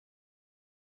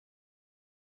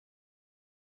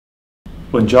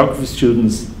When geography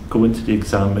students go into the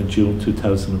exam in June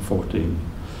 2014,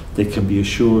 they can be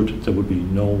assured there will be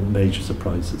no major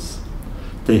surprises.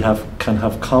 They can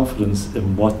have confidence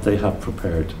in what they have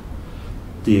prepared.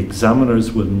 The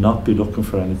examiners will not be looking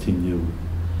for anything new.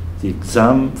 The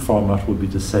exam format will be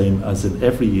the same as in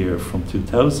every year from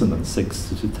 2006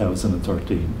 to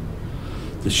 2013.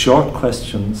 The short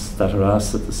questions that are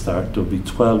asked at the start, there will be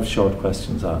 12 short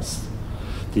questions asked.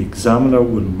 The examiner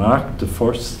will mark the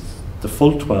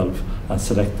full 12 and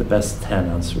select the best 10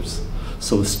 answers.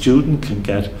 So a student can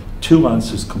get 2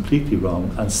 answers completely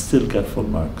wrong and still get full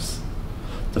marks.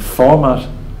 The format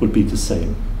will be the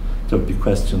same. There will be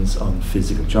questions on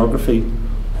physical geography,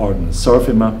 ordnance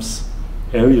survey maps,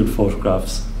 aerial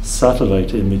photographs,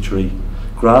 satellite imagery,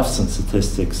 graphs and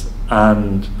statistics,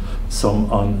 and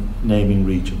some on naming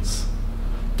regions.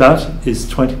 That is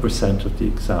 20% of the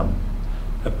exam.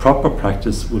 A proper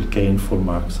practice will gain full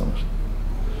marks on it.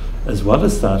 As well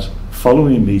as that,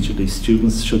 following immediately,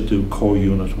 students should do Core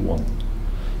Unit 1.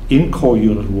 In Core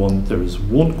Unit 1, there is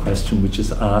one question which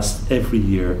is asked every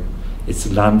year. It's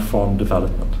landform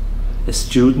development. A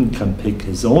student can pick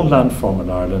his own landform in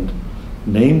Ireland,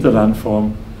 name the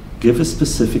landform, give a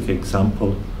specific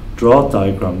example, draw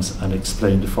diagrams and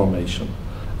explain the formation.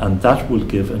 And that will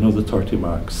give another 30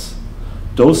 marks.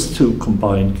 Those two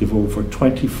combined give over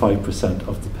 25%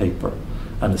 of the paper,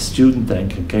 and a student then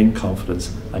can gain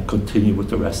confidence and continue with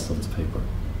the rest of the paper.